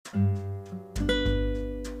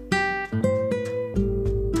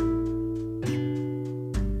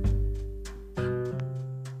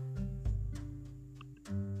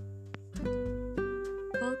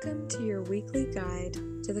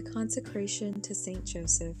Consecration to Saint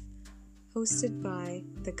Joseph, hosted by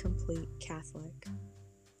The Complete Catholic.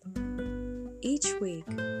 Each week,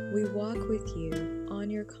 we walk with you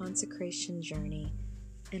on your consecration journey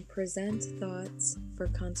and present thoughts for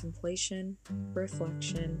contemplation,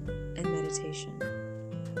 reflection, and meditation.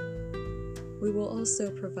 We will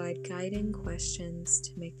also provide guiding questions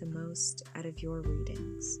to make the most out of your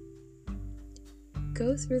readings.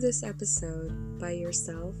 Go through this episode by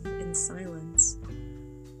yourself in silence,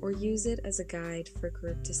 or use it as a guide for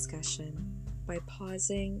group discussion by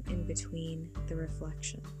pausing in between the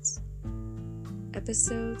reflections.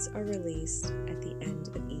 Episodes are released at the end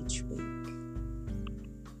of each week.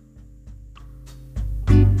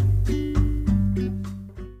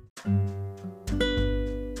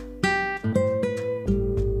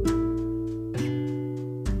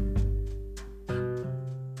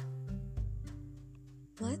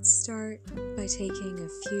 Let's start by taking a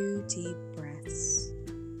few deep breaths.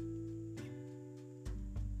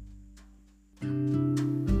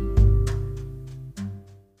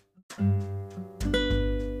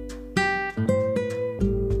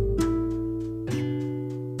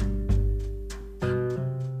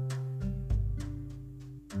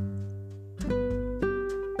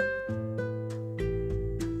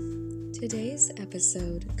 Today's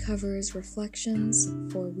episode covers reflections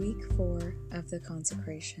for week 4 of the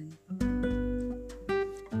consecration.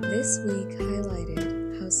 This week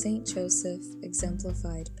highlighted how Saint Joseph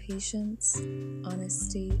exemplified patience,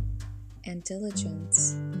 honesty, and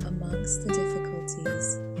diligence amongst the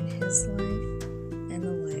difficulties in his life and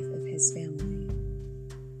the life of his family.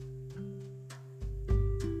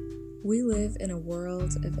 We live in a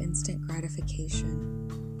world of instant gratification,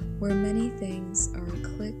 where many things are a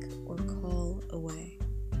click or call away.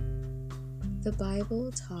 The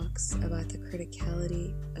Bible talks about the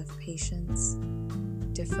criticality of patience,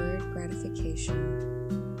 deferred gratification,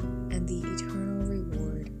 and the eternal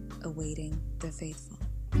reward awaiting the faithful.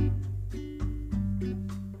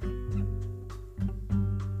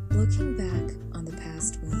 Looking back on the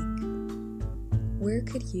past week, where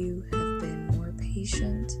could you have been more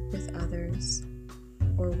patient with others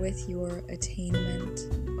or with your attainment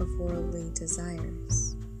of worldly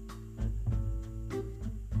desires?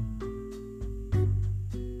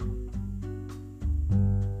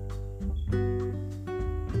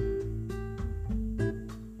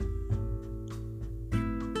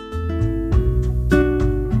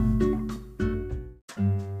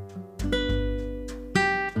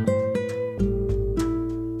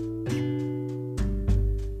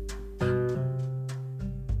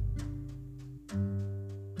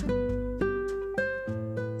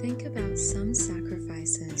 Think about some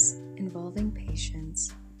sacrifices involving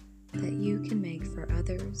patience that you can make for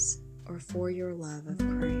others or for your love of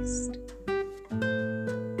Christ.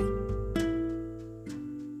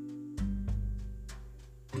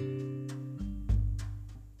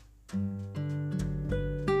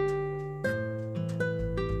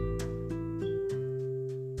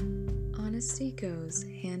 Honesty goes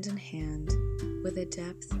hand in hand with the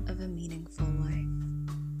depth of a meaningful life.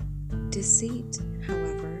 Deceit,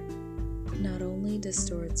 however, not only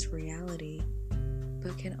distorts reality,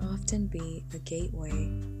 but can often be a gateway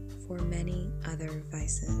for many other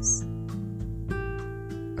vices.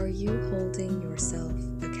 Are you holding yourself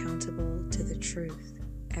accountable to the truth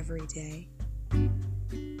every day?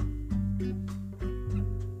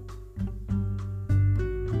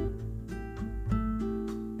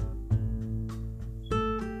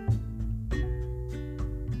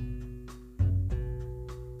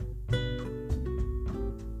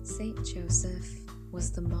 Saint Joseph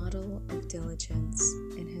was the model of diligence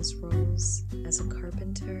in his roles as a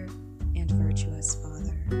carpenter and virtuous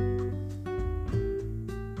father.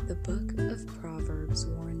 The book of Proverbs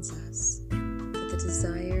warns us that the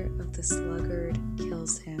desire of the sluggard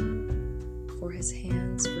kills him, for his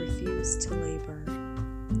hands refuse to labor,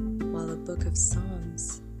 while the book of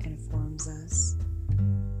Psalms informs us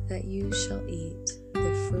that you shall eat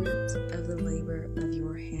the fruit of the labor of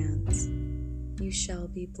your hands. You shall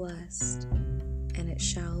be blessed, and it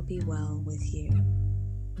shall be well with you.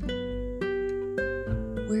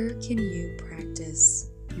 Where can you practice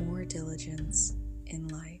more diligence in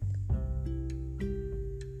life?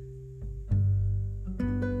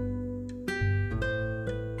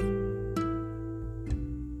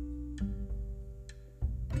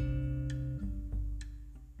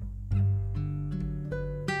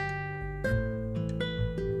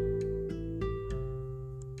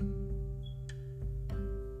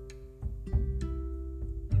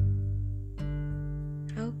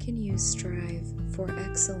 How can you strive for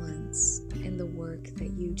excellence in the work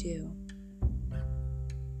that you do?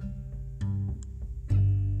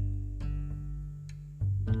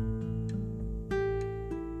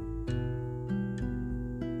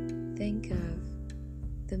 Think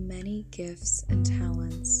of the many gifts and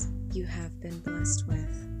talents you have been blessed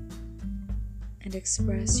with, and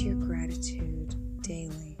express your gratitude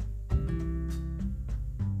daily.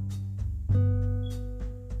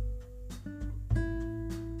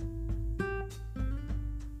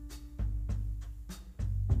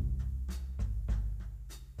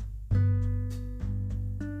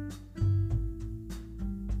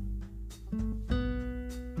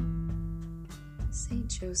 Saint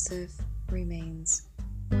Joseph remains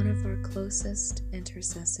one of our closest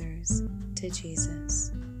intercessors to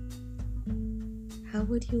Jesus. How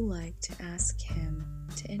would you like to ask him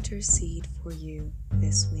to intercede for you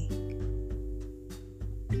this week?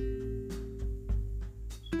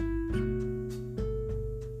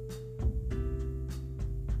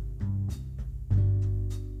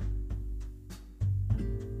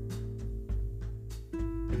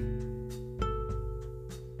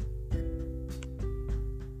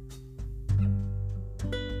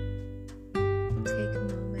 Take a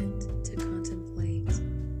moment to contemplate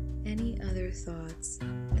any other thoughts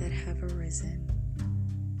that have arisen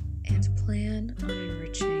and plan on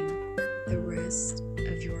enriching the rest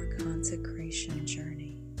of your consecration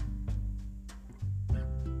journey.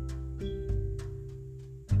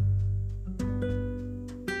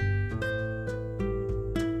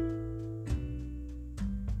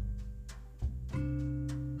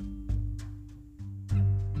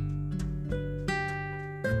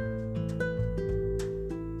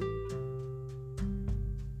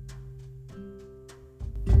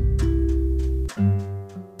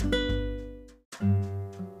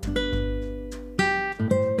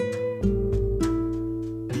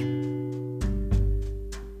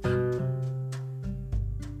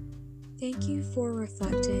 Thank you for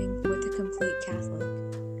reflecting with the Complete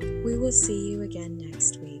Catholic. We will see you again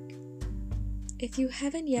next week. If you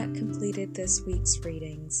haven't yet completed this week's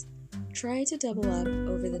readings, try to double up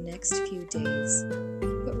over the next few days,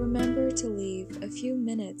 but remember to leave a few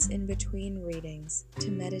minutes in between readings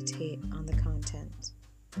to meditate on the content.